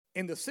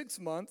In the 6th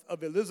month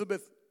of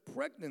Elizabeth's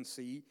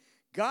pregnancy,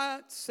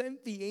 God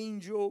sent the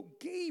angel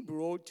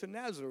Gabriel to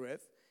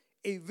Nazareth,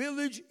 a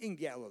village in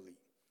Galilee,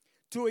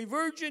 to a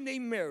virgin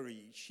named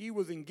Mary. She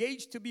was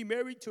engaged to be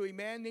married to a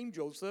man named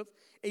Joseph,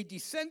 a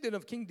descendant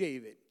of King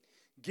David.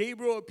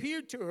 Gabriel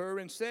appeared to her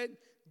and said,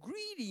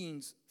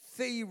 "Greetings,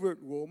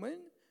 favored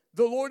woman,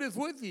 the Lord is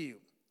with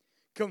you."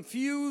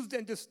 Confused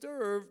and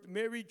disturbed,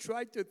 Mary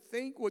tried to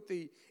think what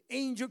the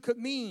angel could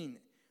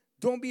mean.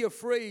 "Don't be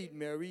afraid,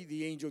 Mary,"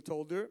 the angel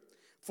told her,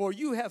 "for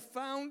you have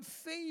found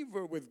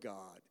favor with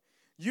God.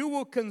 You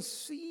will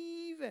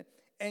conceive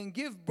and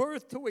give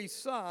birth to a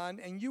son,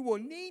 and you will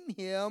name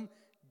him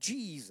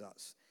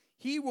Jesus.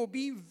 He will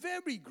be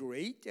very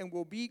great and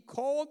will be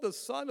called the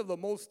Son of the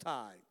Most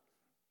High.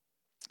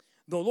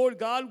 The Lord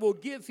God will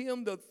give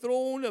him the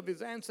throne of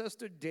his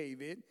ancestor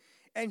David,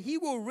 and he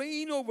will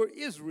reign over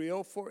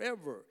Israel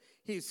forever.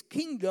 His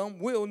kingdom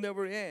will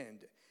never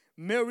end."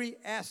 Mary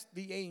asked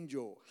the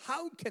angel,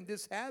 "How can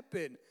this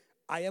happen?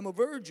 I am a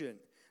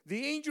virgin."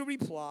 The angel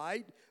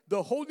replied,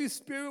 "The Holy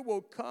Spirit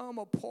will come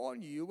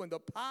upon you, and the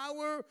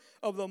power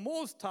of the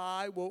Most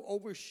High will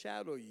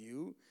overshadow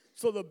you.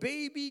 So the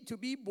baby to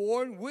be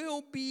born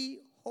will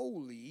be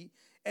holy,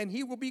 and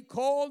he will be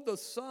called the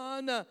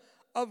Son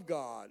of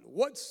God.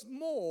 What's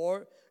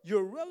more,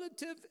 your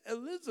relative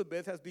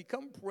Elizabeth has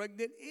become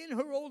pregnant in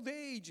her old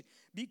age,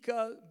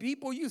 because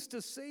people used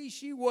to say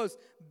she was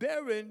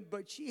barren,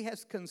 but she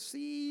has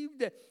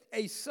conceived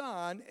a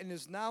son and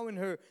is now in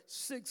her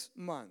 6th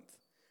month.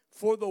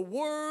 For the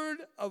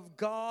word of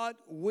God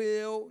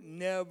will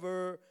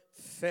never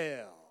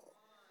fail."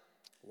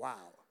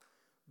 Wow.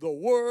 The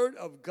word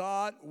of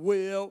God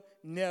will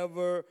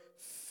never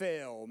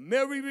fail.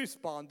 Mary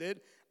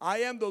responded,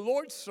 "I am the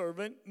Lord's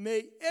servant.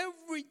 May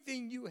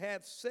everything you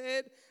have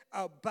said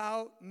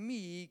about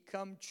me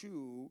come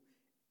true."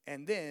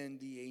 And then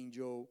the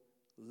angel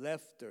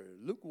left her.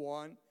 Luke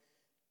 1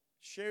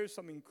 shares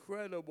some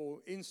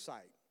incredible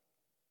insight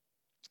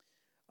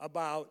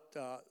about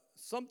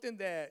something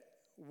that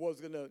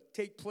was going to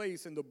take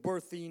place in the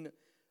birthing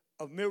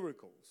of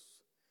miracles.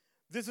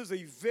 This is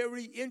a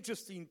very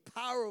interesting,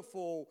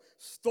 powerful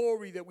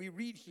story that we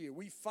read here.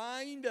 We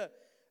find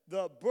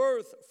the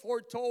birth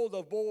foretold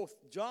of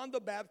both John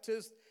the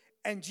Baptist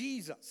and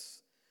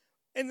Jesus.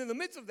 And in the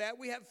midst of that,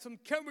 we have some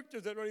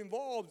characters that are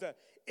involved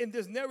in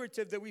this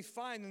narrative that we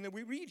find and that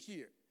we read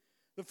here.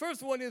 The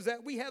first one is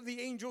that we have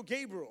the angel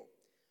Gabriel,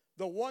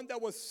 the one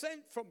that was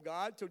sent from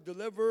God to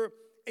deliver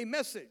a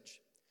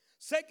message.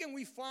 Second,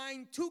 we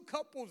find 2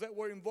 couples that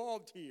were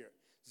involved here,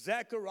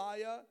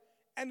 Zechariah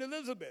and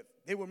Elizabeth.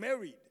 They were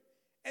married.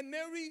 And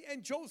Mary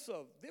and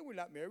Joseph, they were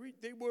not married,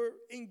 they were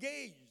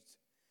engaged.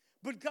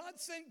 But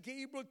God sent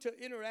Gabriel to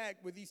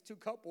interact with these 2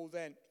 couples,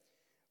 and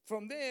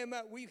from them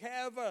we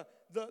have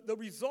the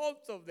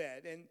results of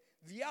that. And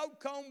the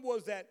outcome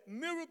was that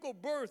miracle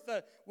birth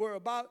were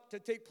about to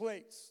take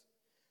place.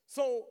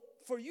 So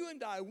for you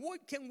and I,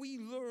 what can we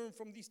learn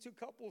from these 2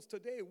 couples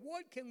today?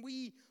 What can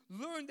we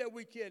learn that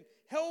we can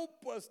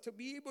help us to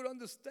be able to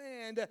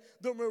understand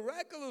the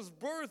miraculous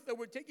birth that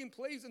were taking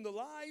place in the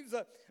lives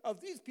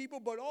of these people,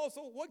 but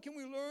also what can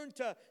we learn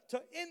to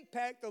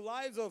impact the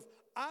lives of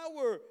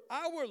our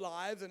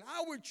lives and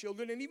our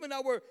children and even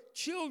our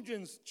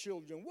children's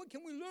children? What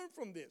can we learn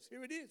from this?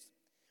 Here it is.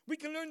 We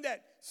can learn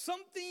that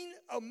something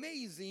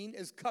amazing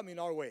is coming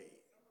our way.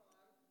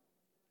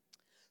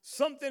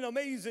 Something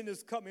amazing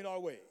is coming our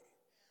way.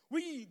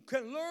 We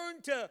can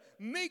learn to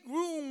make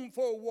room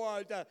for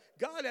what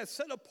God has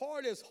set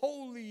apart as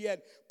holy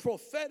and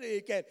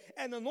prophetic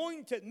and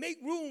anointed.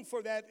 Make room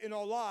for that in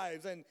our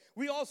lives. And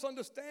we also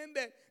understand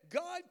that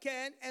God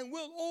can and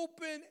will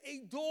open a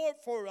door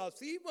for us.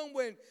 Even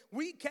when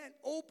we can't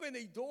open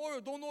a door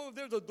or don't know if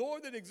there's a door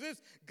that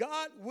exists,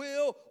 God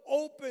will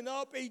open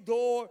up a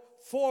door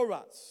for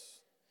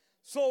us.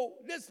 So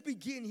let's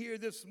begin here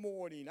this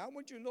morning. I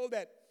want you to know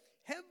that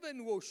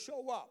heaven will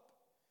show up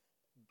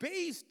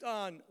based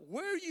on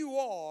where you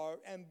are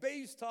and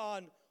based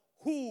on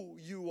who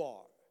you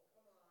are.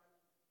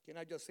 Can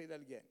I just say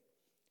that again?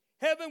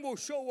 Heaven will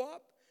show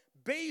up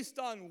based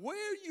on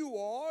where you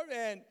are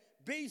and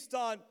based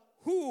on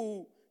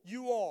who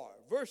you are.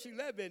 Verse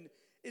 11,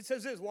 it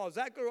says this: while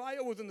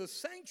Zechariah was in the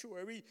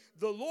sanctuary,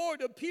 the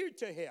Lord appeared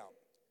to him.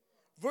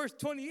 Verse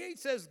 28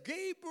 says,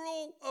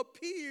 Gabriel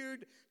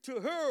appeared to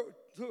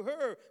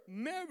her,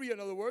 Mary, in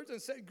other words, and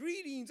said,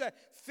 "Greetings,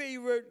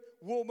 favored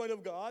woman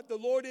of God. The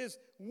Lord is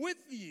with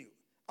you."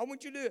 I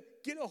want you to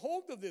get a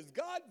hold of this.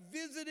 God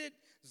visited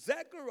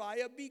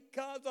Zechariah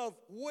because of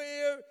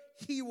where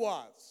he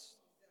was.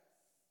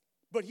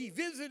 But he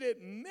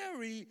visited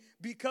Mary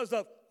because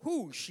of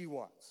who she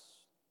was.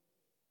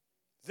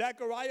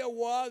 Zechariah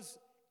was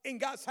in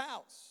God's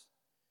house.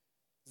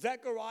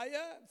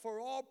 Zechariah, for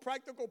all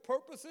practical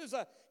purposes,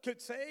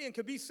 could say and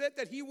could be said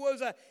that he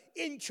was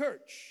in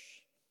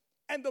church.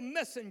 And the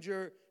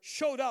messenger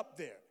showed up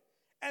there.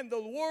 And the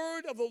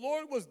word of the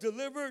Lord was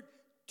delivered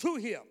to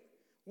him.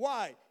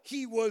 Why?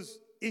 He was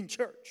in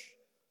church.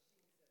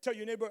 Tell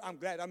your neighbor, I'm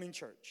glad I'm in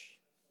church.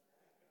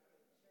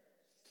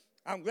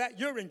 I'm glad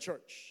you're in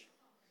church.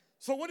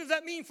 So what does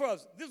that mean for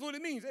us? This is what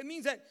it means. It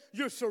means that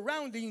your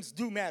surroundings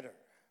do matter.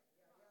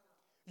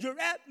 Your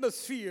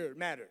atmosphere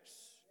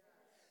matters.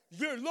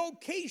 Your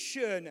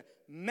location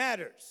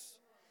matters.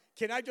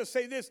 Can I just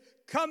say this?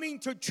 Coming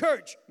to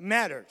church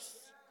matters.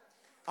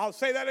 I'll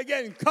say that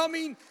again.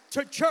 Coming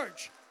to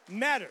church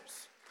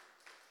matters.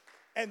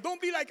 And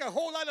don't be like a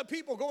whole lot of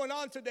people going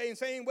on today and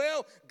saying,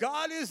 well,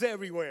 God is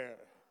everywhere.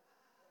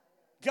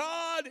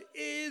 God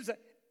is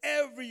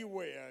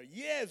everywhere.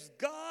 Yes,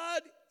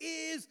 God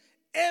is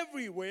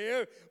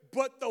everywhere,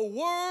 but the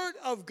Word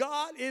of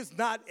God is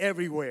not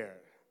everywhere.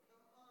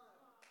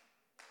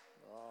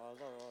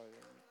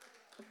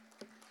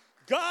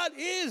 God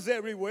is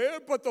everywhere,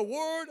 but the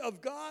Word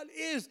of God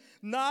is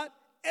not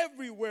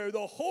everywhere.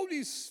 The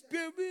Holy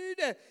Spirit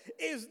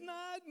is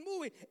not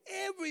moving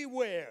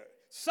everywhere.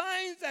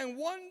 Signs and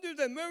wonders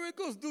and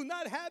miracles do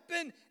not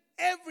happen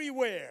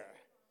everywhere.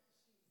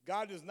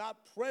 God is not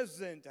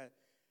present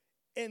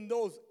in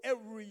those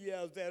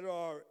areas that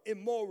are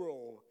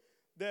immoral,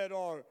 that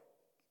are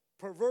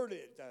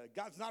perverted.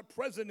 God's not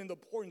present in the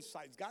porn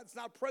sites. God's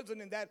not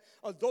present in that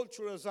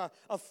adulterous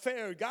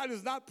affair. God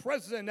is not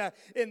present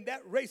in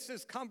that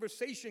racist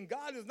conversation.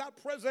 God is not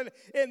present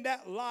in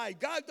that lie.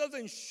 God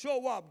doesn't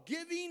show up.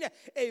 Giving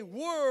a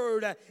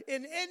word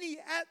in any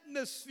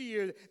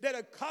atmosphere that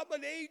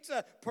accommodates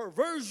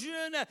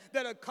perversion,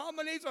 that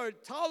accommodates or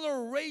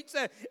tolerates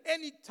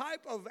any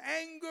type of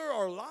anger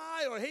or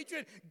lie or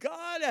hatred,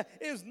 God's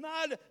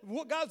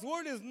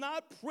word is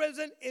not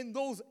present in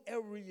those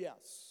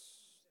areas.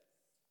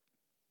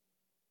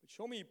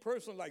 Show me a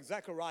person like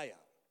Zechariah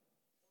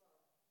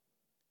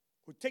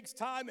who takes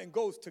time and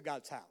goes to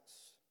God's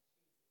house.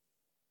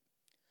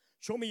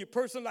 Show me a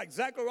person like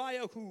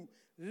Zechariah who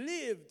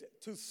lived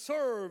to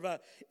serve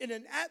in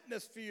an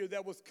atmosphere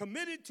that was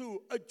committed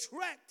to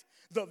attract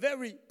the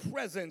very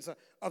presence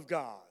of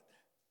God.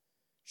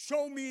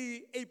 Show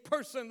me a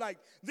person like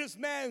this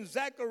man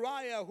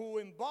Zechariah who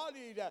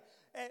embodied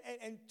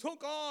and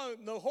took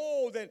on the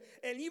whole,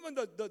 and even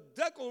the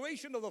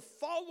declaration of the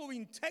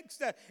following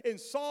text in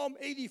Psalm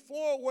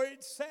 84 where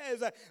it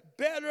says,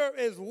 better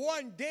is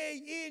one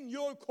day in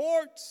your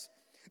courts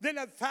than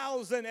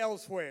 1,000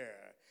 elsewhere.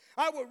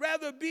 I would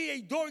rather be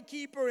a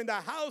doorkeeper in the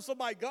house of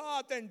my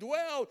God than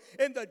dwell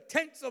in the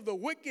tents of the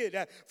wicked.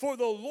 For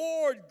the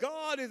Lord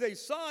God is a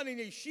sun and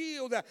a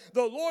shield.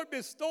 The Lord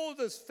bestows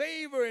his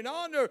favor and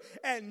honor,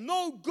 and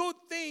no good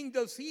thing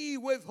does he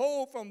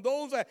withhold from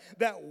those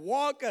that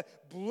walk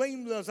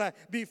blameless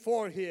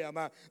before him.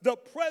 The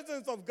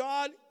presence of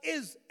God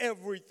is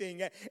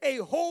everything. A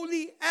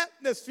holy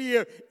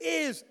atmosphere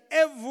is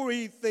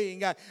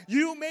everything.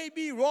 You may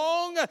be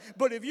wrong,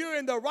 but if you're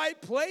in the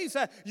right place,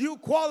 you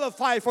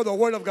qualify for the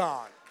Word of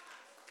God.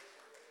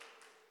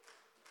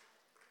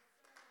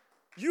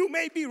 You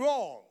may be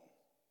wrong,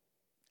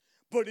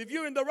 but if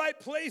you're in the right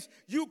place,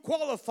 you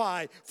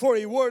qualify for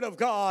a Word of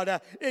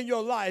God in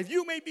your life.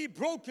 You may be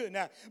broken,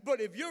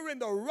 but if you're in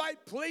the right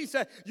place,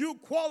 you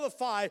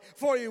qualify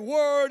for a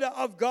Word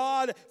of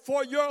God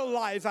for your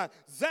life.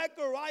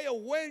 Zechariah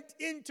went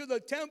into the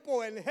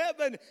temple and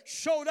heaven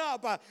showed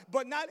up,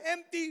 but not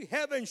empty.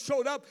 Heaven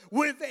showed up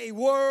with a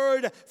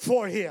word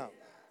for him.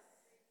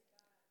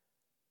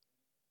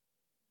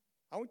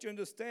 I want you to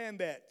understand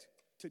that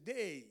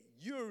today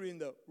you're in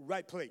the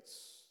right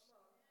place.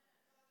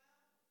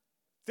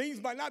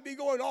 Things might not be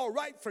going all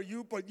right for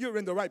you, but you're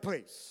in the right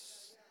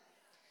place.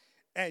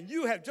 And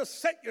you have just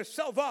set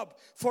yourself up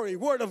for a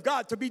word of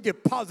God to be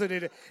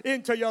deposited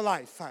into your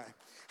life.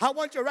 I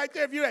want you right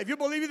there, if you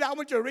believe it, I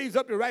want you to raise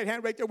up your right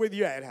hand right there where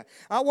you're at.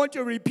 I want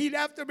you to repeat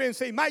after me and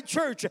say, my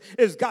church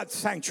is God's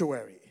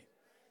sanctuary.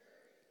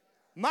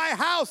 My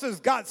house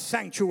is God's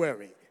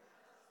sanctuary.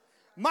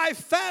 My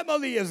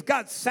family is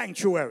God's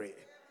sanctuary.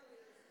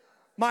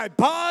 My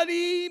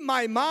body,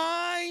 my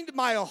mind,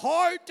 my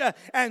heart,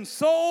 and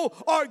soul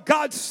are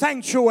God's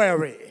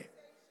sanctuary.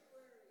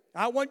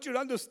 I want you to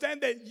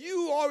understand that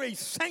you are a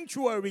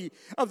sanctuary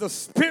of the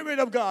Spirit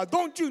of God.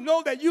 Don't you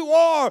know that you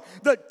are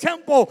the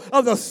temple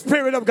of the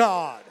Spirit of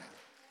God?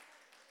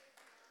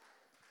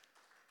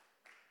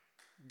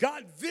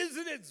 God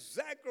visited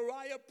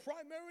Zechariah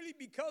primarily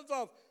because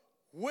of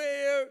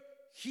where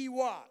he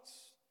was.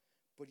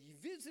 But he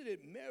visited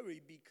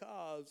Mary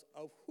because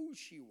of who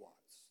she was.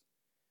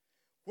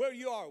 Where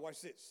you are,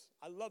 watch this.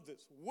 I love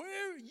this.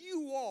 Where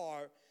you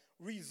are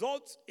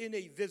results in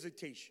a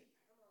visitation.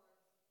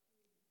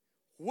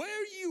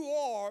 Where you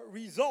are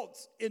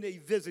results in a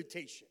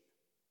visitation.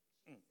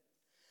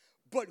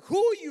 But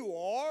who you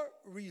are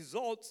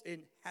results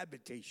in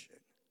habitation.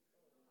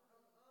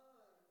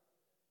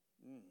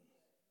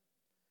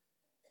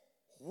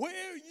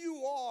 Where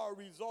you are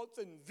results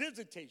in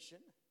visitation.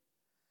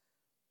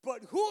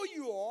 But who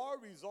you are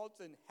results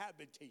in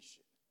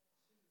habitation.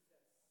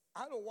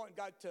 I don't want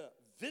God to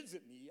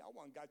visit me. I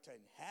want God to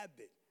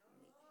inhabit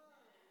me.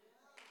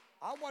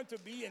 I want to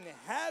be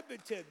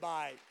inhabited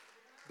by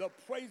the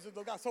praises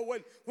of God. So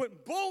when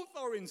both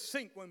are in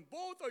sync, when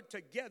both are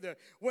together,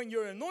 when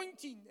your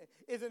anointing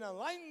is in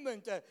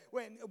alignment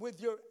with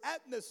your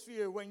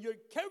atmosphere, when your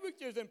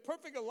character is in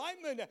perfect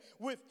alignment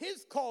with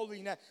His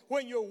calling,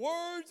 when your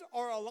words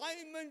are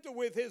alignment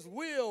with His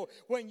will,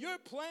 when your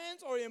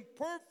plans are in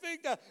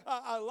perfect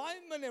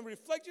alignment and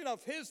reflection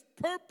of His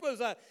purpose,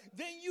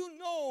 then you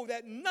know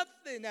that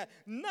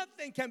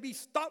nothing can be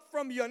stopped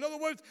from you. In other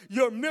words,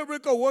 your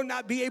miracle will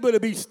not be able to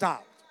be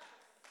stopped.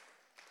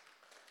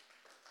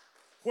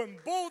 When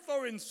both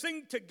are in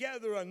sync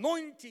together,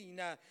 anointing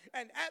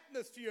and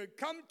atmosphere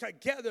come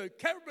together,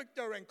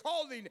 character and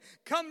calling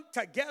come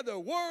together,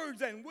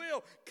 words and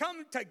will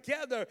come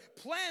together,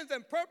 plans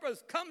and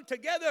purpose come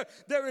together,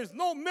 there is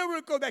no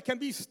miracle that can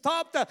be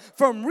stopped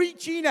from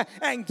reaching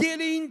and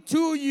getting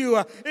to you.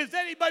 Is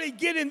anybody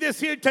getting this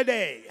here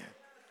today?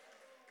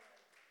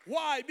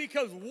 Why?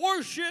 Because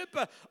worship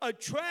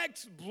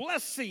attracts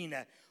blessing.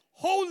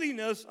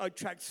 Holiness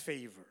attracts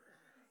favor.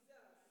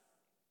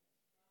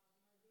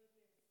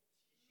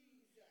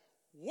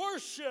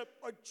 Worship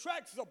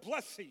attracts the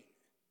blessing,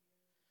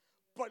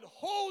 but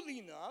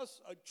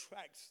holiness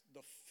attracts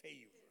the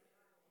favor.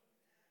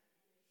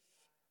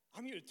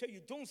 I'm here to tell you,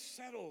 don't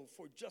settle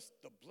for just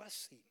the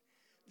blessing.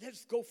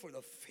 Let's go for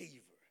the favor.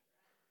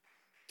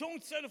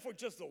 Don't settle for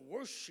just the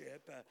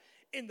worship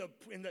in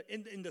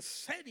the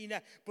setting,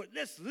 but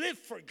let's live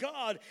for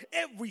God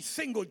every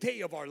single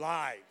day of our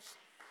lives.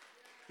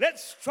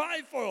 Let's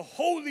strive for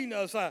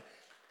holiness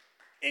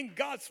in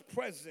God's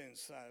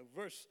presence.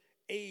 Verse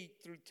 8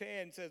 through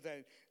 10 says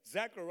that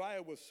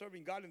Zechariah was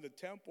serving God in the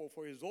temple,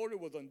 for his order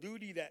was on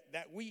duty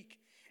that week.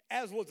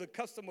 As was the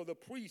custom of the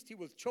priest, he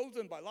was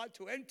chosen by lot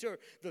to enter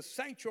the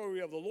sanctuary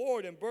of the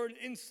Lord and burn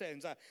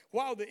incense.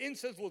 While the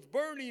incense was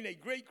burning, a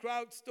great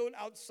crowd stood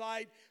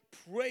outside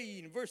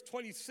praying. Verse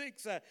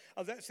 26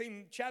 of that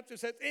same chapter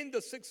says, in the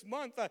 6th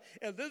month,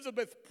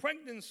 Elizabeth's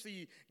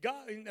pregnancy,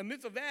 God, in the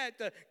midst of that,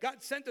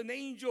 God sent an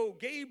angel,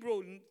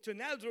 Gabriel, to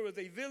Nazareth,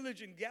 a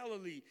village in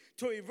Galilee,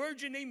 to a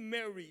virgin named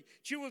Mary.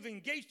 She was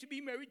engaged to be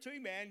married to a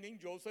man named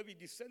Joseph, a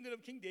descendant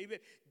of King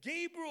David.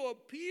 Gabriel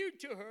appeared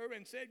to her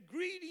and said,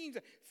 greetings,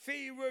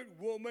 favored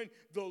woman,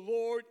 the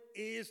Lord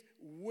is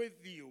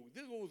with you.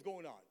 This is what was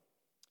going on.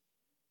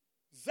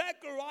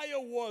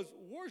 Zechariah was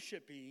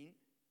worshiping.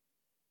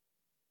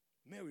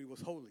 Mary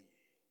was holy.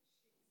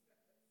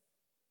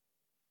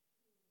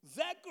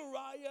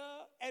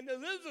 Zechariah and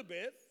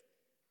Elizabeth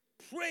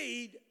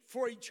prayed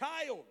for a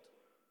child.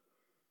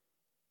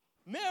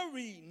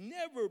 Mary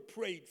never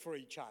prayed for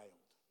a child.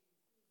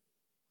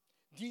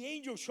 The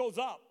angel shows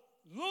up,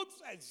 looks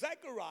at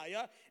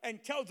Zechariah,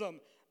 and tells him,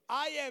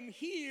 I am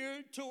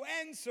here to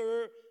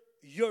answer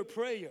your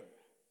prayer.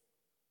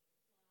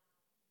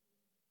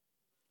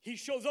 He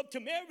shows up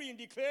to Mary and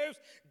declares,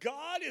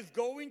 God is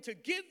going to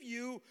give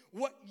you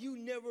what you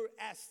never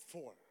asked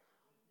for.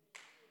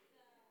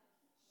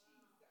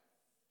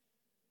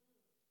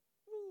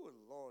 Oh,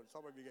 Lord,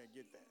 some of you are going to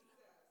get that.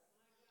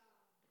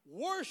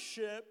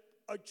 Worship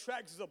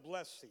attracts the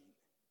blessing.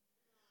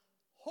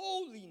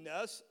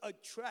 Holiness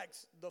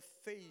attracts the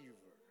favor.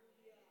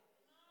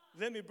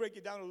 Let me break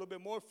it down a little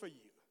bit more for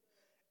you.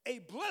 A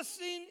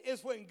blessing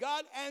is when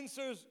God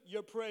answers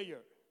your prayer.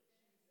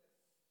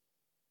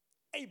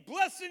 A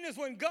blessing is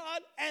when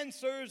God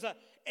answers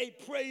a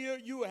prayer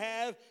you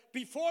have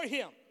before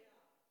Him.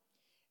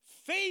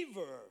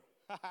 Favor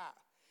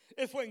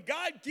is when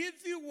God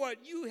gives you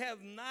what you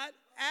have not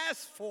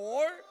asked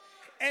for,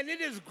 and it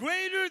is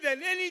greater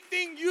than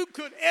anything you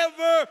could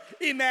ever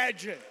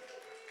imagine.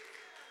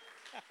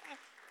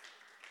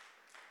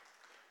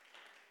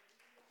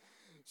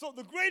 So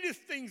the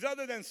greatest things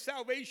other than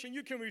salvation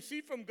you can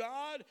receive from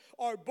God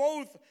are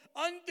both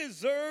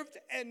undeserved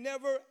and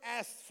never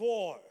asked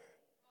for.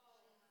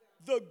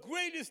 The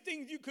greatest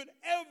things you could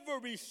ever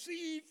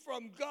receive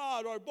from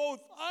God are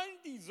both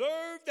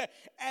undeserved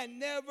and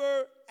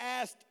never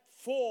asked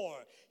for.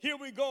 Here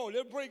we go.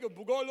 Let's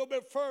go a little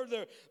bit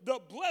further. The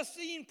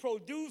blessing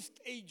produced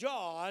a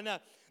John.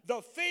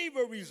 The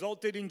favor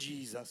resulted in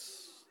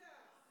Jesus.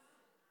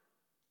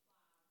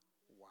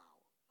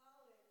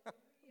 Wow.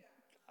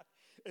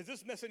 Is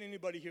this messing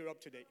anybody here up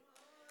today?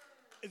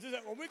 Is this,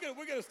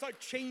 we're gonna start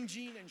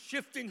changing and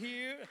shifting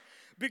here?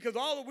 Because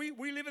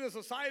we live in a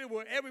society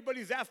where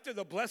everybody's after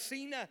the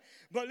blessing.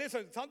 But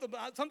listen,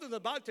 something's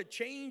about to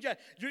change.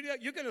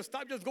 You're going to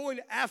stop just going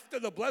after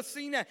the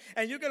blessing,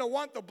 and you're going to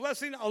want the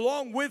blessing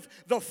along with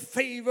the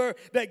favor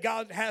that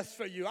God has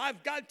for you.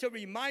 I've got to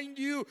remind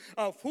you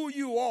of who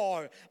you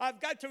are.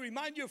 I've got to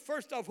remind you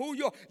first of who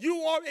you are.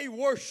 You are a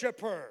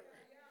worshiper.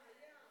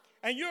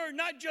 And you're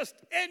not just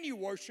any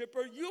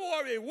worshiper. You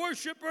are a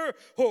worshiper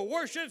who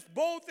worships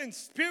both in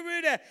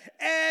spirit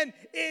and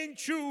in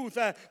truth.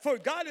 For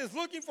God is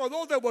looking for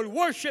those that will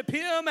worship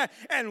Him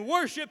and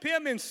worship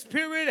Him in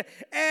spirit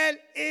and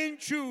in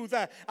truth.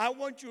 I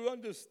want you to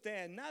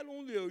understand, not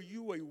only are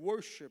you a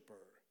worshiper,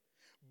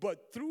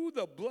 but through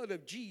the blood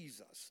of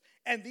Jesus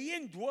and the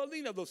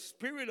indwelling of the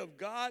Spirit of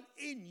God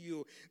in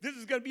you, this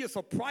is going to be a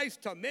surprise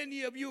to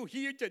many of you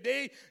here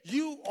today.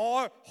 You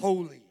are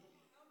holy.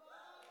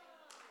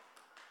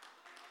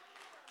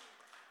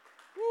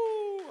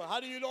 How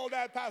do you know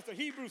that, Pastor?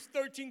 Hebrews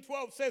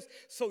 13:12 says,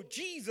 so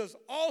Jesus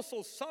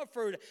also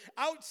suffered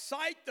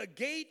outside the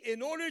gate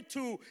in order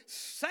to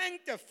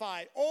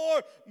sanctify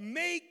or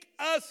make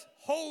us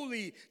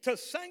holy, to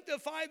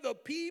sanctify the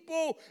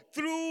people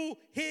through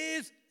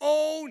his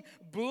own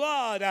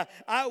blood.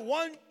 I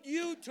want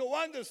you to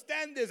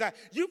understand this.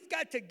 You've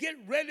got to get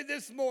ready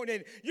this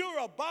morning. You're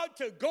about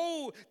to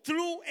go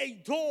through a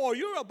door.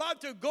 You're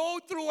about to go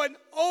through an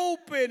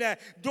open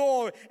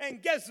door. And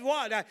guess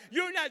what?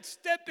 You're not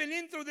stepping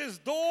in through this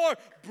door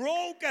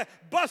broke,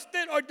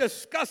 busted, or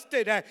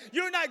disgusted.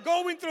 You're not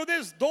going through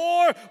this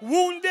door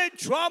wounded,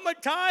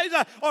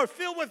 traumatized, or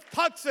filled with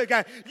toxic.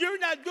 You're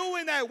not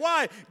doing that.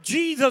 Why?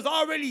 Jesus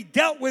already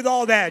dealt with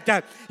all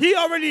that. He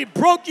already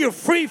broke you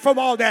free from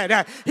all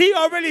that. He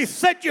already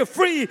set you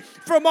free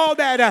from all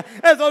that.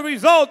 As a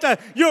result,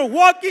 you're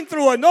walking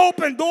through an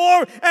open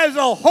door as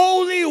a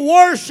holy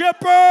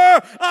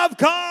worshiper of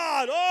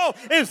God. Oh,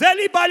 is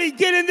anybody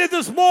getting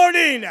this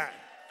morning?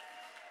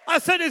 I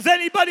said, is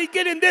anybody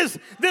getting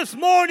this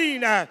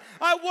morning? I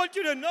want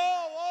you to know,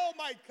 oh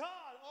my God.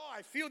 Oh,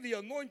 I feel the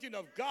anointing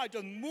of God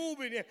just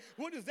moving.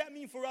 What does that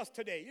mean for us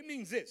today? It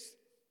means this.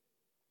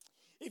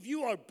 If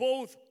you are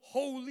both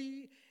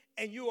holy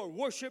and you are a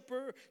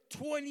worshiper,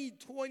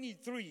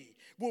 2023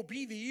 will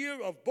be the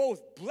year of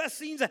both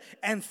blessings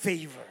and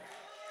favor.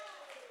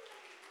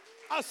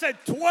 I said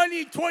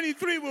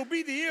 2023 will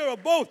be the year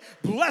of both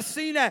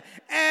blessing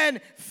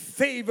and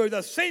favor.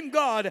 The same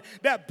God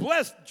that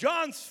blessed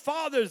John's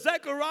father,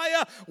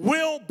 Zechariah,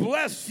 will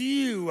bless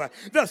you.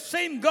 The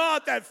same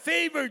God that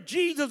favored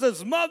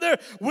Jesus' mother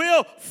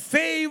will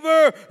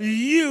favor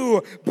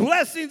you.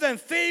 Blessings and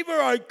favor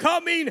are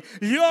coming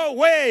your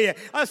way.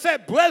 I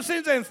said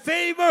blessings and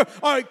favor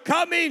are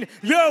coming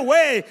your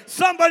way.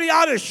 Somebody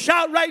ought to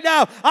shout right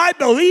now, I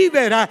believe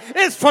it.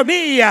 It's for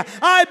me.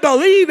 I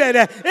believe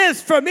it.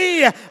 It's for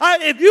me.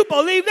 If you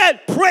believe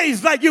that,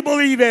 praise like you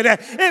believe it.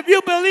 If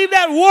you believe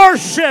that,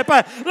 worship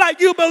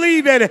like you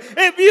believe it.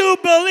 If you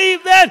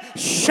believe that,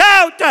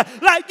 shout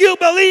like you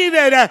believe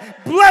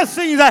it.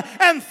 Blessings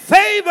and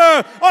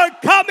favor are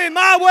coming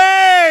my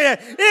way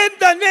in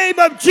the name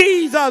of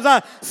Jesus.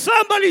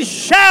 Somebody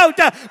shout,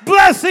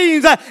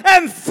 blessings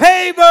and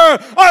favor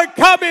are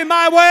coming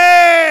my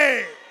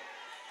way.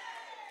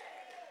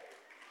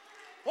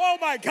 Oh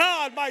my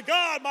God, my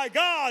God, my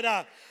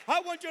God. I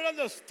want you to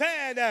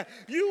understand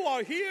you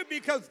are here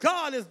because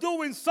God is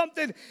doing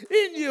something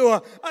in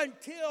you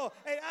until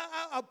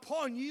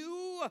upon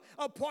you,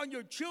 upon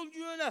your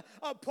children,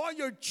 upon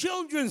your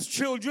children's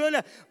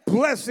children,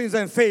 blessings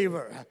and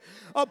favor.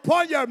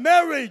 Upon your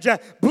marriage,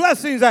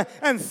 blessings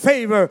and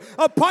favor.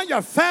 Upon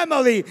your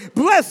family,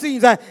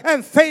 blessings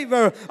and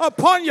favor.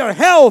 Upon your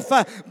health,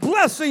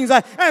 blessings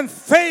and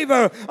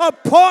favor.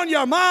 Upon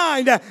your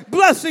mind,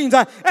 blessings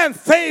and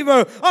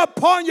favor.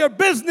 Upon your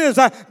business,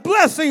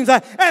 blessings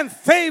and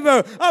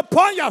favor.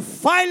 Upon your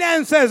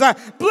finances,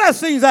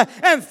 blessings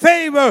and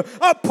favor.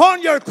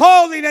 Upon your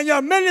calling and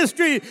your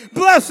ministry,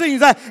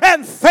 blessings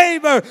and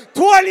favor.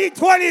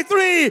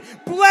 2023,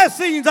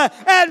 blessings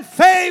and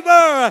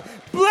favor.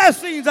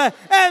 Blessings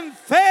and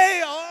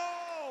favor.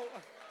 Oh.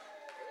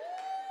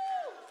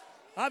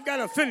 I've got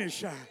to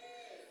finish.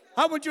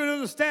 I want you to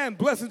understand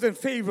blessings and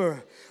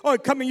favor are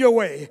coming your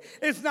way.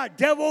 It's not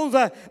devils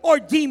or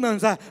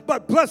demons,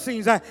 but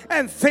blessings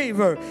and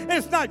favor.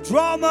 It's not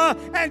drama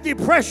and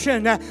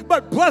depression,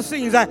 but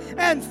blessings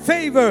and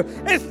favor.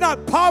 It's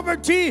not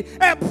poverty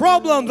and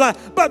problems,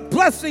 but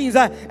blessings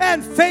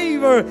and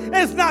favor.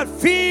 It's not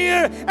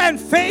fear and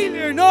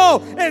failure.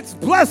 No, it's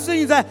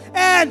blessings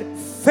and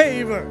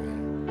favor.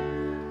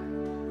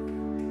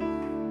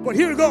 But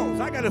here it goes.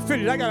 I got to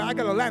finish. I got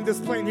to land this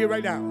plane here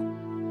right now.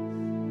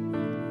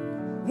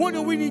 What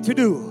do we need to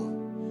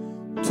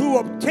do to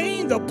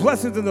obtain the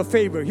blessings and the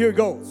favor? Here it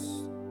goes.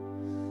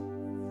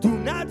 Do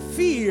not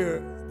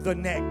fear the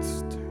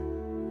next.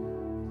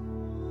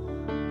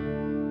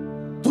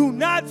 Do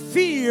not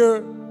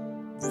fear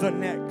the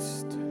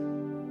next.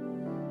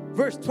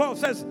 Verse 12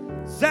 says,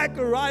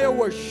 Zechariah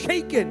was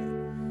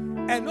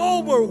shaken and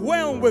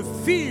overwhelmed with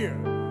fear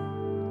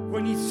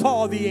when he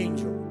saw the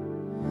angel.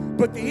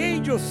 But the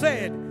angel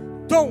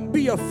said, don't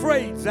be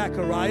afraid,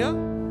 Zechariah.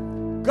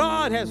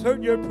 God has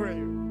heard your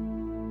prayer.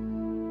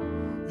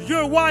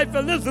 Your wife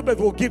Elizabeth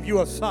will give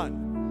you a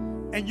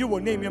son, and you will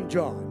name him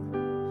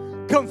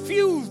John.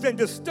 Confused and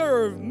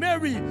disturbed,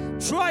 Mary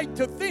tried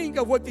to think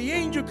of what the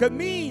angel could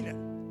mean.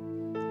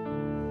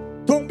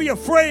 Don't be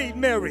afraid,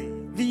 Mary,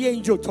 the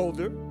angel told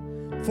her,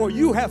 for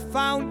you have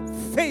found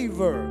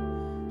favor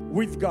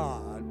with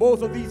God.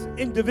 Both of these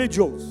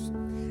individuals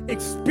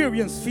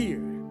experienced fear.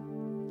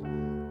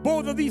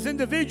 Both of these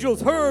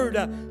individuals heard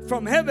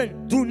from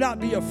heaven, do not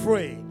be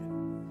afraid.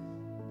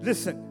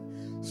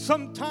 Listen,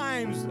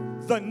 sometimes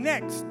the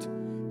next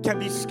can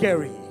be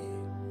scary.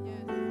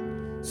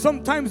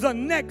 Sometimes the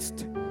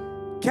next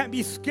can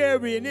be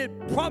scary, and it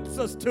prompts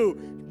us to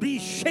be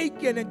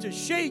shaken and to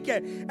shake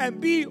and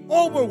be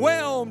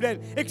overwhelmed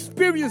and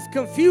experience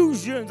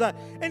confusions.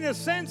 In a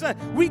sense,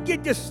 we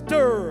get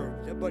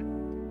disturbed. But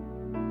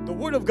the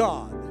Word of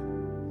God,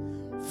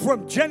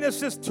 from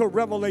Genesis to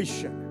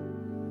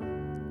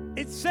Revelation,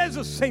 it says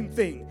the same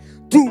thing.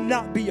 Do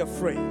not be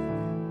afraid.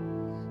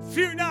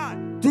 Fear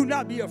not. Do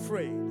not be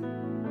afraid.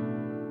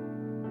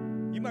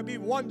 You might be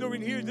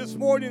wondering here this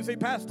morning and say,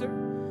 Pastor,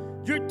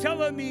 you're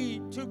telling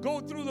me to go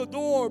through the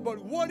door,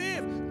 but what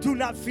if? Do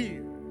not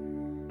fear.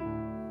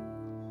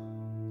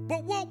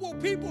 But what will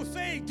people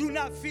say? Do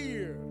not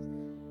fear.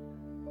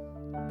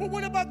 But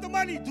what about the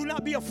money? Do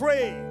not be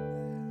afraid.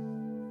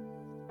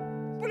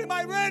 But am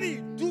I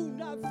ready? Do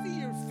not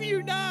fear.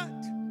 Fear not.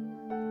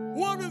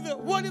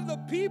 What if the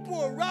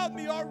people around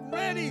me are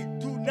ready?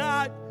 Do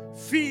not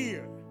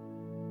fear.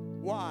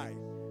 Why?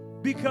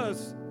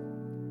 Because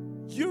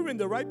you're in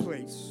the right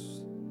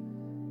place.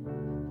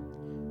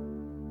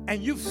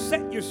 And you've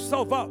set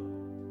yourself up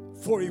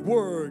for a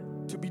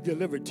word to be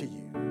delivered to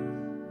you.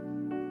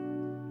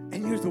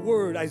 And here's the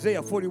word,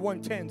 Isaiah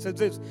 41:10 says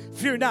this,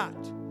 fear not,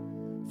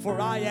 for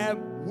I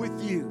am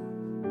with you.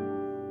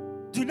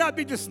 Do not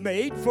be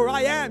dismayed, for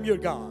I am your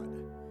God.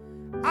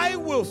 I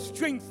will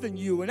strengthen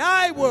you, and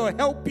I will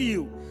help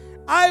you.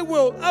 I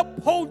will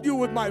uphold you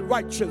with my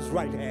righteous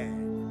right hand.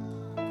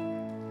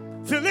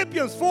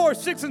 Philippians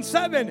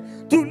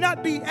 4:6-7, do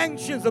not be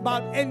anxious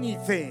about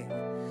anything,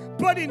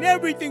 but in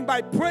everything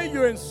by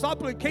prayer and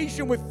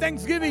supplication with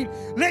thanksgiving,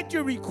 let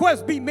your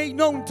requests be made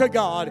known to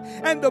God.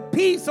 And the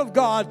peace of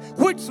God,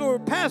 which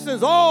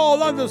surpasses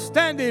all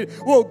understanding,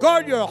 will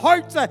guard your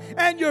hearts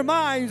and your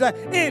minds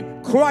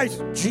in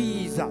Christ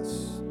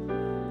Jesus.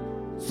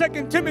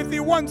 2 Timothy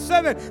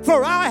 1:7,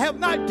 for I have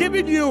not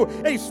given you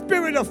a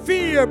spirit of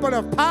fear, but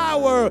of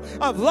power,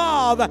 of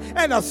love,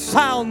 and a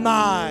sound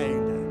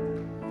mind.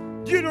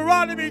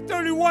 Deuteronomy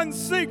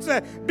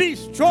 31:6, be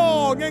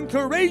strong and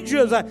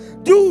courageous.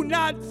 Do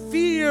not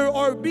fear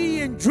or be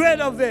in dread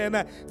of them,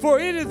 for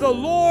it is the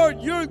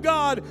Lord your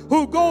God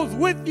who goes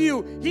with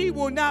you. He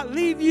will not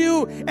leave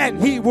you, and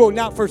he will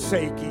not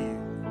forsake you.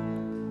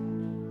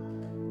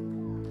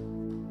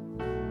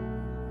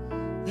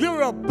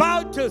 You're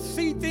about to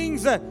see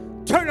things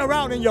turn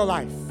around in your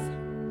life.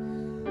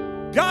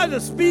 God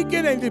is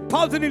speaking and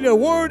depositing a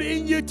word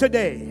in you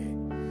today.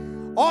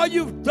 All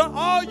you've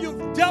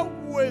dealt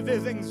with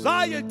is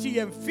anxiety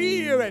and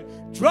fear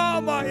and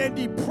drama and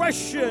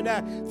depression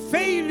and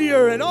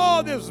failure and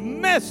all this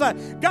mess.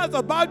 God's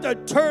about to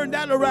turn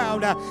that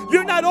around.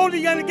 You're not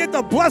only going to get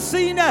the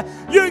blessing,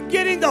 you're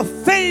getting the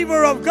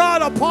favor of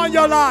God upon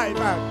your life.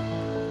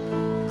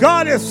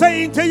 God is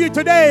saying to you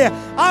today,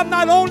 I'm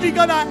not only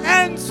going to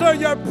answer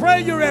your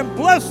prayer and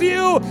bless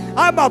you,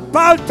 I'm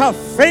about to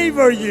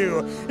favor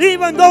you.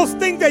 Even those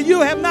things that you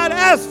have not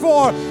asked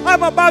for,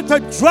 I'm about to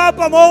drop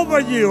them over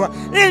you,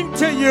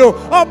 into you,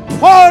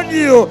 upon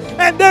you,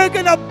 and they're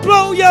going to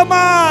blow your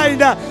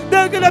mind.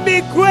 They're going to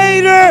be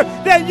greater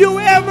than you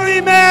ever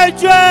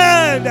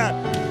imagined.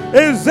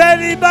 Is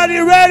anybody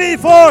ready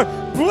for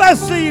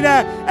blessing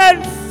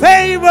and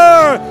favor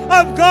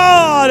of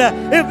God?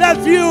 If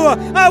that's you,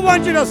 I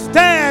want you to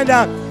stand.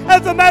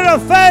 As a matter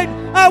of fact,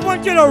 I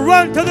want you to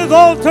run to this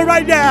altar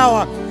right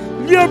now.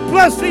 Your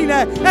blessing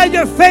and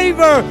your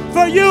favor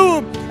for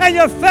you and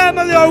your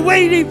family are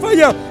waiting for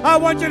you. I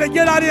want you to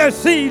get out of your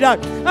seat.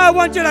 I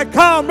want you to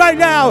come right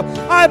now.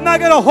 I'm not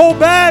going to hold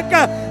back.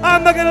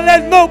 I'm not going to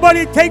let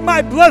nobody take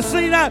my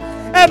blessing.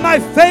 And my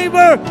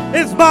favor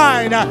is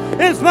mine.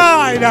 It's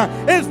mine.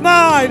 It's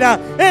mine.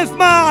 It's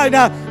mine.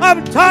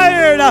 I'm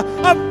tired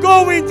of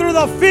going through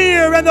the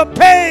fear and the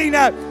pain.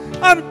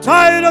 I'm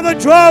tired of the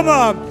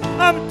drama.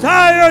 I'm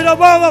tired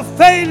of all the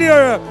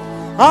failure.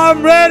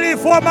 I'm ready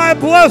for my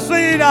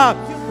blessing.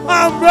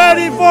 I'm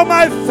ready for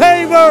my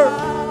favor.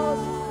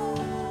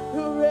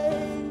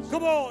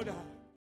 Come on.